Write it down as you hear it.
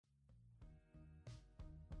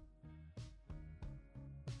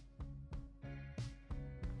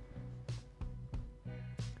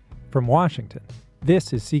From Washington,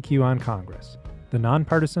 this is CQ on Congress, the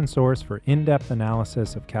nonpartisan source for in-depth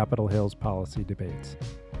analysis of Capitol Hill's policy debates.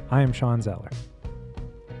 I am Sean Zeller.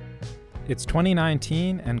 It's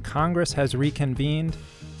 2019 and Congress has reconvened.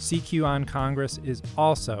 CQ on Congress is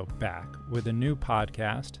also back with a new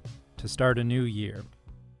podcast to start a new year.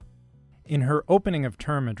 In her opening of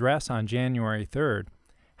term address on January 3rd,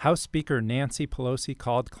 House Speaker Nancy Pelosi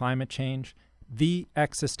called climate change the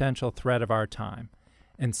existential threat of our time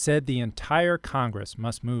and said the entire Congress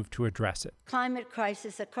must move to address it. Climate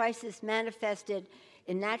crisis, a crisis manifested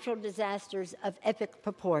in natural disasters of epic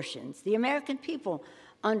proportions. The American people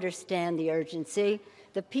understand the urgency.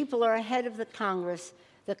 The people are ahead of the Congress.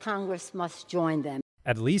 The Congress must join them.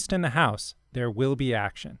 At least in the House, there will be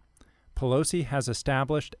action. Pelosi has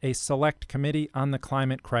established a select committee on the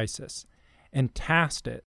climate crisis and tasked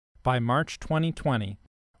it by March 2020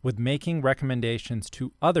 with making recommendations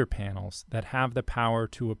to other panels that have the power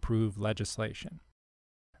to approve legislation.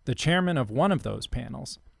 The chairman of one of those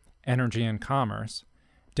panels, Energy and Commerce,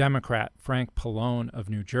 Democrat Frank Pallone of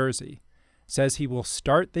New Jersey, says he will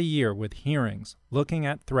start the year with hearings looking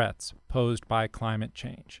at threats posed by climate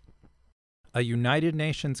change. A United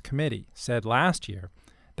Nations committee said last year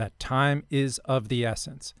that time is of the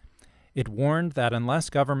essence. It warned that unless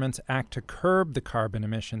governments act to curb the carbon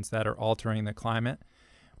emissions that are altering the climate,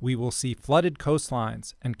 we will see flooded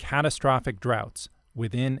coastlines and catastrophic droughts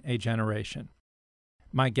within a generation.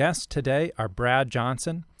 My guests today are Brad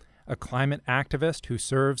Johnson, a climate activist who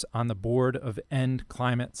serves on the board of End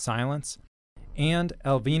Climate Silence, and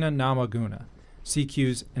Elvina Nawaguna,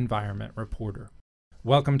 CQ's environment reporter.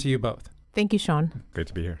 Welcome to you both. Thank you, Sean. Great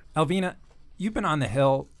to be here. Elvina, you've been on the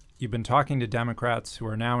Hill. You've been talking to Democrats who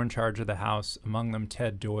are now in charge of the House, among them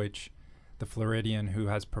Ted Deutsch, the Floridian who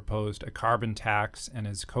has proposed a carbon tax and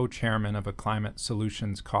is co-chairman of a climate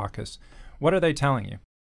solutions caucus. What are they telling you?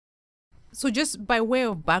 So just by way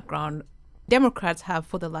of background, Democrats have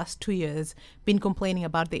for the last 2 years been complaining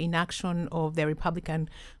about the inaction of their Republican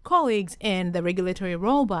colleagues and the regulatory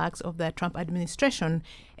rollbacks of the Trump administration,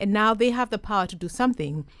 and now they have the power to do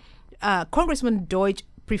something. Congressman Deutsch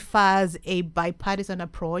prefers a bipartisan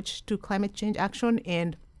approach to climate change action,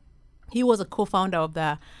 and he was a co-founder of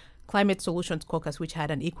the Climate Solutions Caucus, which had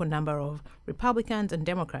an equal number of Republicans and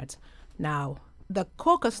Democrats. Now, the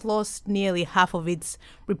caucus lost nearly half of its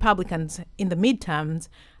Republicans in the midterms,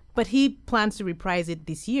 but he plans to reprise it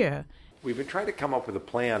this year. We've been trying to come up with a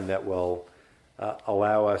plan that will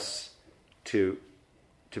allow us to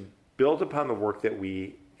build upon the work that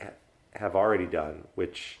we have already done,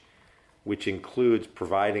 which includes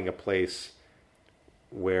providing a place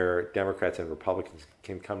where Democrats and Republicans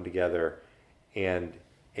can come together and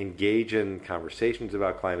engage in conversations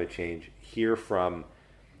about climate change, hear from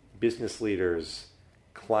business leaders,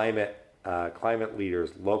 climate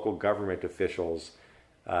leaders, local government officials,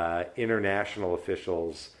 international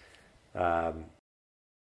officials.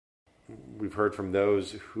 We've heard from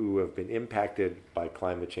those who have been impacted by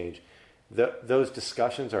climate change. Those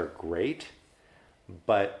discussions are great,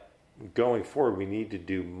 but going forward, we need to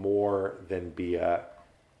do more than be a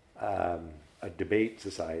debate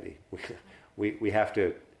society. We have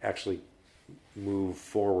to actually move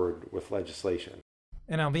forward with legislation.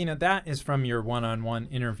 And Elvina, that is from your one-on-one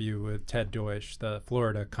interview with Ted Deutsch, the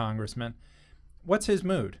Florida congressman. What's his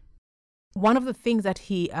mood? One of the things that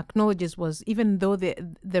he acknowledges was even though the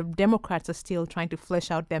Democrats are still trying to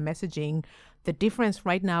flesh out their messaging, the difference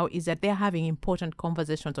right now is that they're having important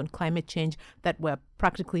conversations on climate change that were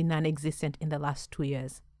practically non-existent in the last 2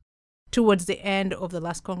 years. Towards the end of the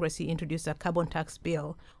last Congress, he introduced a carbon tax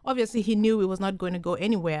bill. Obviously, he knew it was not going to go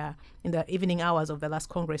anywhere in the evening hours of the last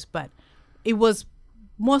Congress, but it was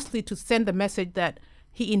mostly to send the message that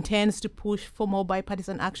he intends to push for more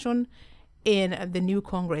bipartisan action in the new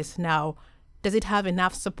Congress. Now, does it have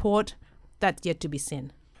enough support? That's yet to be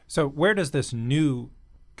seen. So where does this new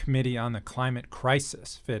Committee on the Climate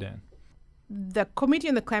Crisis fit in? The Committee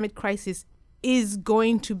on the Climate Crisis is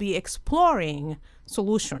going to be exploring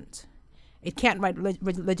solutions. It can't write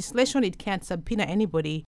legislation. It can't subpoena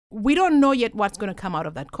anybody. We don't know yet what's going to come out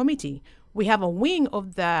of that committee. We have a wing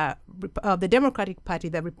of the Democratic Party,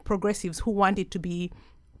 the progressives, who want it to be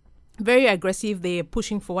very aggressive. They're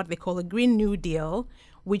pushing for what they call a Green New Deal,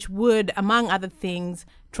 which would, among other things,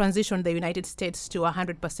 transition the United States to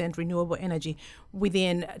 100% renewable energy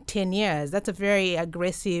within 10 years. That's a very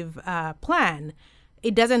aggressive plan.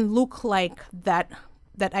 It doesn't look like that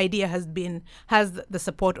idea has the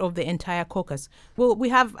support of the entire caucus. Well, we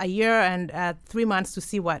have a year and 3 months to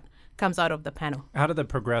see what comes out of the panel. How do the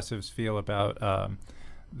progressives feel about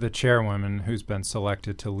the chairwoman who's been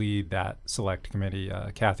selected to lead that select committee,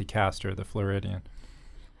 Kathy Castor, the Floridian?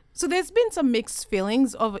 So there's been some mixed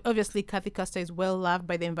feelings. Obviously, Kathy Castor is well loved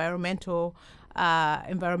by the environmental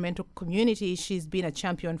community. She's been a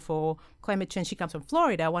champion for climate change. She comes from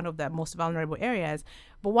Florida, one of the most vulnerable areas.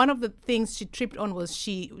 But one of the things she tripped on was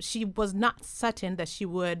she was not certain that she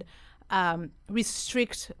would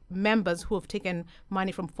restrict members who have taken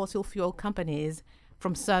money from fossil fuel companies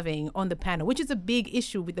from serving on the panel, which is a big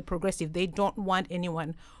issue with the progressive. They don't want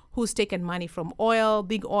anyone who's taken money from oil,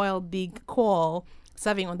 big coal,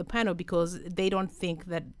 serving on the panel because they don't think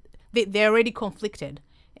that they're already conflicted.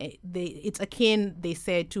 It's akin, they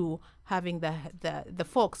say, to having the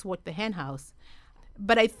folks watch the hen house.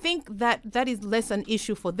 But I think that is less an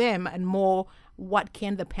issue for them and more what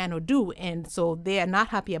can the panel do. And so they are not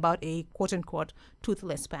happy about a quote-unquote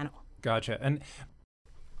toothless panel. Gotcha. And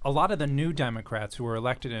a lot of the new Democrats who were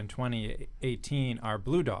elected in 2018 are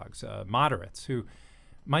blue dogs, moderates, who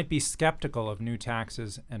might be skeptical of new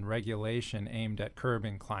taxes and regulation aimed at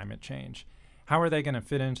curbing climate change. How are they going to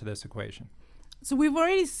fit into this equation? So we've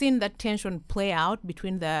already seen that tension play out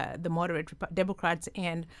between the moderate Democrats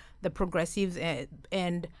and the progressives.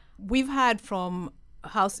 And we've heard from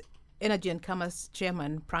House Energy and Commerce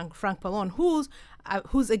Chairman Frank Pallone,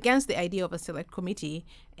 who's against the idea of a select committee,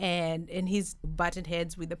 and he's butted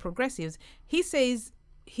heads with the progressives. He says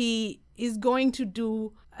he is going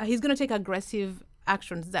to take aggressive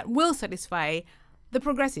actions that will satisfy the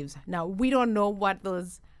progressives. Now, we don't know what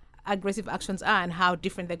those aggressive actions are and how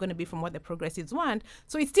different they're going to be from what the progressives want.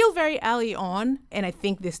 So it's still very early on, and I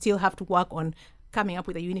think they still have to work on coming up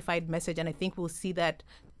with a unified message, and I think we'll see that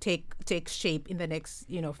take shape in the next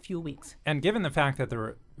few weeks. And given the fact that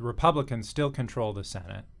the Republicans still control the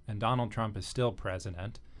Senate and Donald Trump is still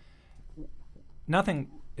president,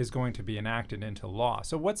 nothing is going to be enacted into law.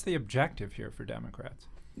 So what's the objective here for Democrats?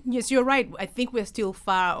 Yes, you're right. I think we're still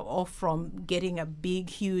far off from getting a big,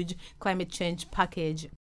 huge climate change package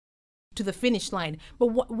to the finish line. But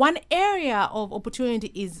one area of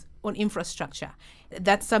opportunity is on infrastructure.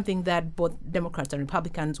 That's something that both Democrats and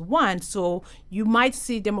Republicans want. So you might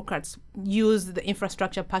see Democrats use the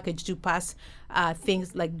infrastructure package to pass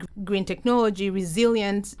things like green technology,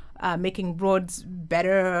 resilience, making roads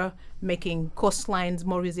better, making coastlines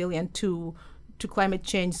more resilient to climate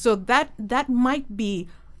change. So that might be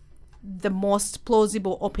the most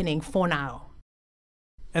plausible opening for now.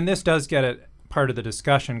 And this does get at part of the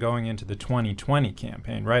discussion going into the 2020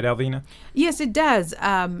 campaign, right, Alvina? Yes, it does.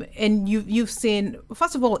 And you've seen,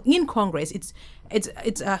 first of all, in Congress,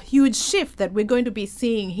 it's a huge shift that we're going to be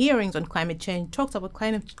seeing hearings on climate change, talks about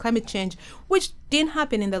climate change, which didn't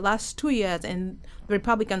happen in the last 2 years, and the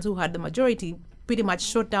Republicans who had the majority pretty much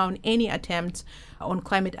shut down any attempts on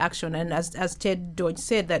climate action. And as Ted Deutsch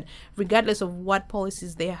said, that regardless of what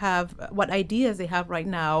policies they have, what ideas they have right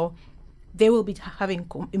now, they will be having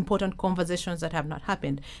important conversations that have not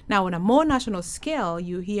happened. Now, on a more national scale,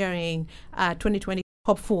 you're hearing 2020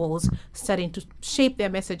 hopefuls starting to shape their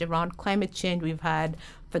message around climate change. We've had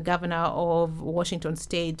the governor of Washington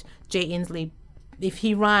State, Jay Inslee. If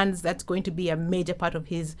he runs, that's going to be a major part of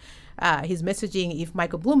his messaging. If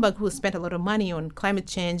Michael Bloomberg, who spent a lot of money on climate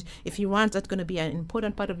change, if he runs, that's going to be an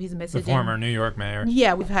important part of his messaging. The former New York mayor.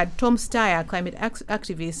 Yeah, we've had Tom Steyer, climate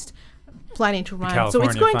activist, planning to run. California so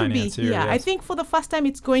it's going to be, financier, yes. I think for the first time,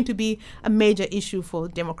 it's going to be a major issue for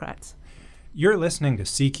Democrats. You're listening to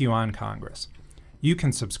CQ on Congress. You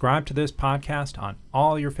can subscribe to this podcast on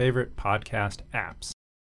all your favorite podcast apps.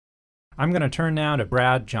 I'm going to turn now to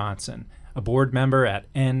Brad Johnson, a board member at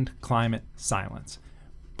End Climate Silence.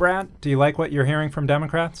 Brad, do you like what you're hearing from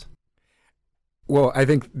Democrats? Well, I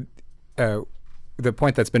think the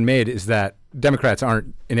point that's been made is that Democrats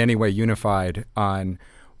aren't in any way unified on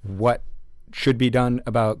what should be done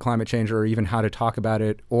about climate change, or even how to talk about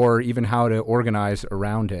it, or even how to organize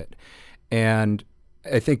around it. And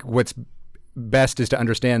I think what's best is to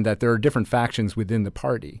understand that there are different factions within the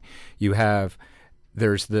party.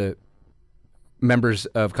 There's the members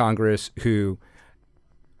of Congress who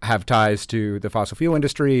have ties to the fossil fuel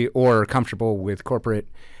industry or are comfortable with corporate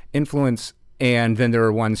influence, and then there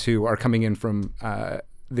are ones who are coming in from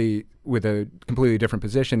with a completely different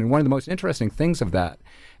position. And one of the most interesting things of that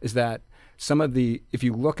is that if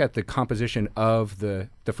you look at the composition of the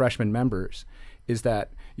freshman members, is that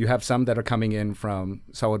you have some that are coming in from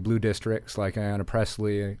solid blue districts like Ayanna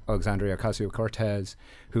Pressley, Alexandria Ocasio-Cortez,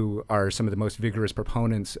 who are some of the most vigorous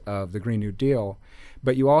proponents of the Green New Deal.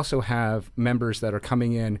 But you also have members that are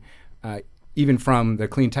coming in even from the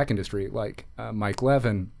clean tech industry, like Mike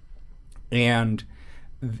Levin and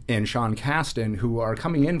Sean Casten, who are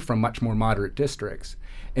coming in from much more moderate districts.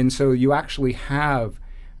 And so you actually have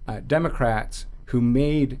Democrats who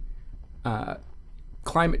made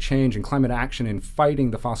climate change and climate action and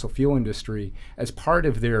fighting the fossil fuel industry as part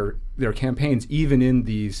of their campaigns, even in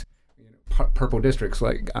these purple districts,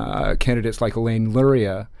 like candidates like Elaine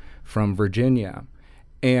Luria from Virginia.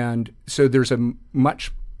 And so there's a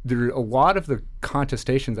lot of the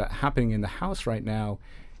contestation that's happening in the House right now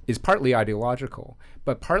is partly ideological,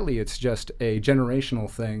 but partly it's just a generational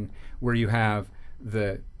thing where you have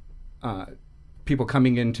the people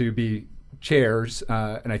coming in to be chairs,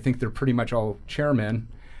 and I think they're pretty much all chairmen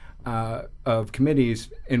of committees,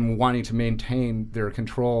 and wanting to maintain their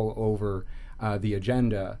control over the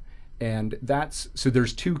agenda. And so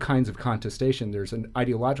there's two kinds of contestation. There's an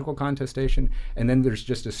ideological contestation, and then there's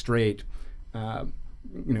just a straight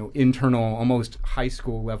internal, almost high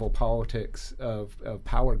school level politics of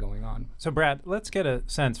power going on. So, Brad, let's get a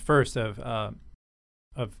sense first of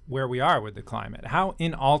where we are with the climate. How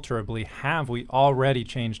inalterably have we already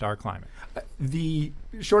changed our climate? The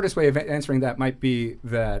shortest way of answering that might be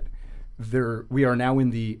that we are now in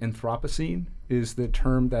the Anthropocene, is the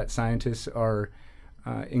term that scientists are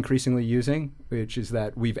increasingly using, which is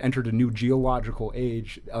that we've entered a new geological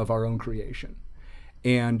age of our own creation.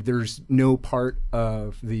 And there's no part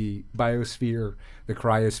of the biosphere, the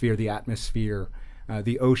cryosphere, the atmosphere,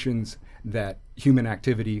 the oceans that human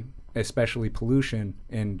activity, especially pollution,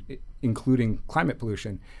 and including climate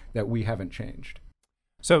pollution, that we haven't changed.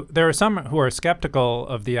 So there are some who are skeptical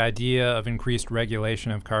of the idea of increased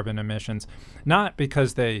regulation of carbon emissions, not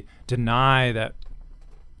because they deny that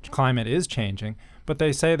climate is changing, but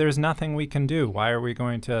they say there's nothing we can do. Why are we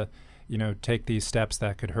going to take these steps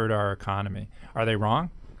that could hurt our economy? Are they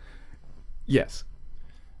wrong? Yes.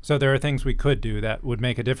 So there are things we could do that would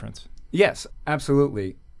make a difference? Yes,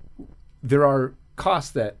 absolutely. There are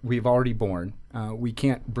costs that we've already borne. We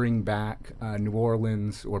can't bring back New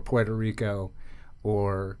Orleans or Puerto Rico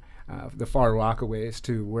or the far Rockaways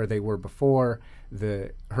to where they were before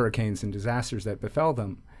the hurricanes and disasters that befell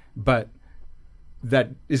them. But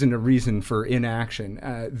that isn't a reason for inaction.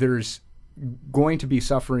 There's going to be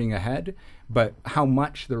suffering ahead, but how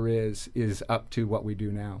much there is up to what we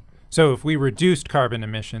do now. So if we reduced carbon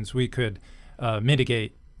emissions, we could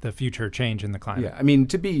mitigate the future change in the climate. Yeah, I mean,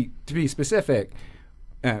 to be specific,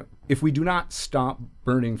 if we do not stop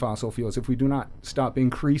burning fossil fuels, if we do not stop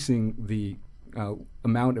increasing the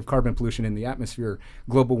amount of carbon pollution in the atmosphere,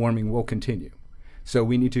 global warming will continue. So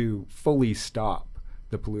we need to fully stop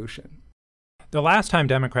the pollution. The last time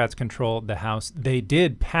Democrats controlled the House, they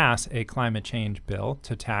did pass a climate change bill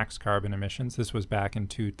to tax carbon emissions. This was back in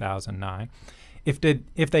 2009. If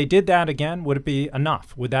they did that again, would it be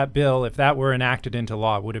enough? Would that bill, if that were enacted into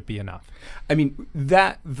law, would it be enough? I mean,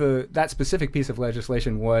 that specific piece of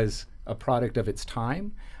legislation was a product of its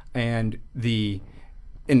time, and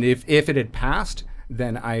if it had passed,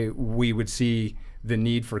 then we would see the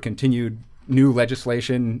need for continued new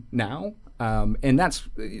legislation now. And that's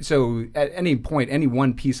so at any point, any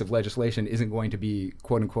one piece of legislation isn't going to be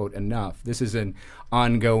quote unquote enough. This is an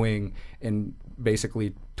ongoing and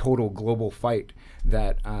basically total global fight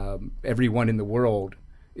that everyone in the world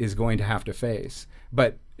is going to have to face.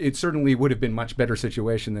 But it certainly would have been a much better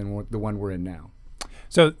situation than the one we're in now.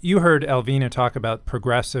 So you heard Elvina talk about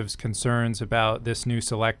progressives' concerns about this new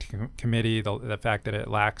select committee, the fact that it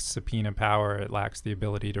lacks subpoena power, it lacks the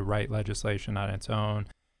ability to write legislation on its own.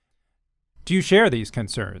 Do you share these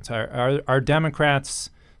concerns? Are Democrats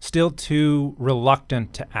still too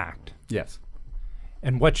reluctant to act? Yes.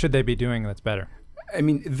 And what should they be doing that's better? I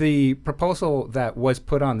mean, the proposal that was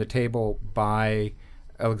put on the table by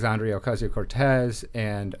Alexandria Ocasio-Cortez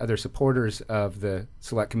and other supporters of the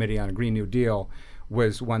Select Committee on a Green New Deal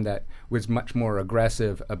was one that was much more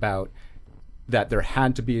aggressive about that there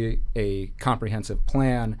had to be a comprehensive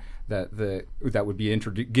plan that would be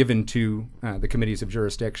given to the committees of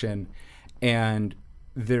jurisdiction. And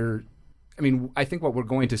I think what we're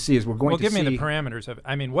going to see is we're going to see. Well, give me the parameters of it.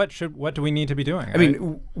 I mean, what do we need to be doing? I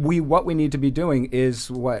mean, what we need to be doing is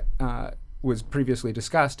what was previously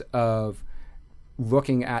discussed of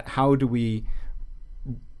looking at how do we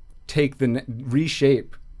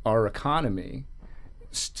reshape our economy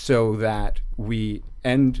so that we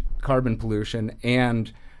end carbon pollution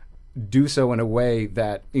and do so in a way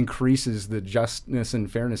that increases the justness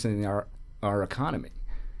and fairness in our economy.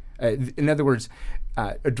 In other words,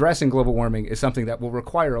 addressing global warming is something that will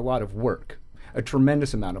require a lot of work, a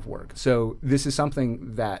tremendous amount of work. So this is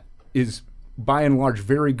something that is, by and large,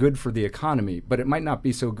 very good for the economy, but it might not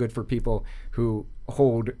be so good for people who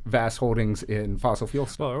hold vast holdings in fossil fuel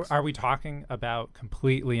stocks. Well, are we talking about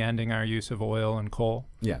completely ending our use of oil and coal?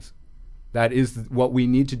 Yes. That is what we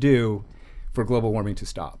need to do for global warming to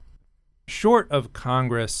stop. Short of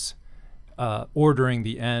Congress ordering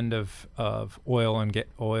the end of oil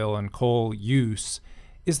and coal use.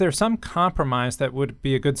 Is there some compromise that would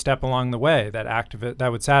be a good step along the way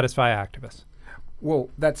that would satisfy activists? Well,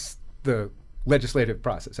 that's the legislative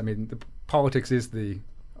process. I mean, politics is the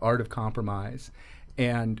art of compromise,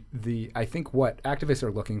 and I think what activists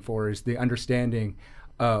are looking for is the understanding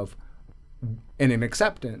of and an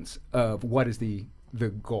acceptance of what is the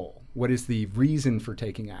goal, what is the reason for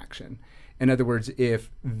taking action. In other words, if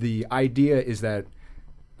the idea is that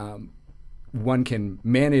one can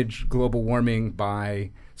manage global warming by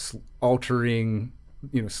altering,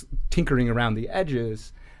 tinkering around the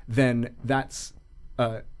edges, then that's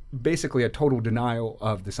basically a total denial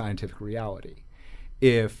of the scientific reality.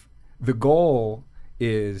 If the goal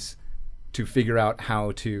is to figure out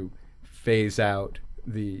how to phase out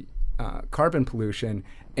the carbon pollution,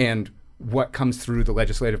 and what comes through the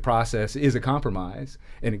legislative process is a compromise,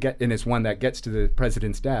 and it's one that gets to the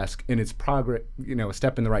president's desk, and it's progress, a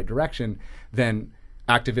step in the right direction, then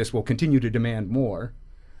activists will continue to demand more,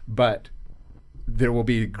 but there will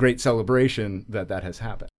be great celebration that has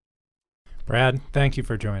happened. Brad, thank you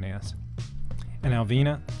for joining us. And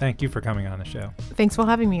Alvina, thank you for coming on the show. Thanks for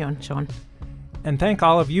having me on, Sean. And thank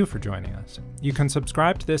all of you for joining us. You can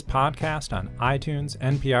subscribe to this podcast on iTunes,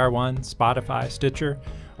 NPR One, Spotify, Stitcher,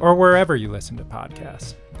 or wherever you listen to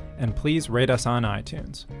podcasts. And please rate us on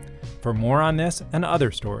iTunes. For more on this and other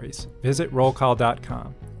stories, visit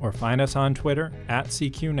rollcall.com or find us on Twitter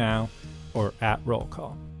 @CQNow or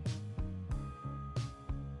 @rollcall.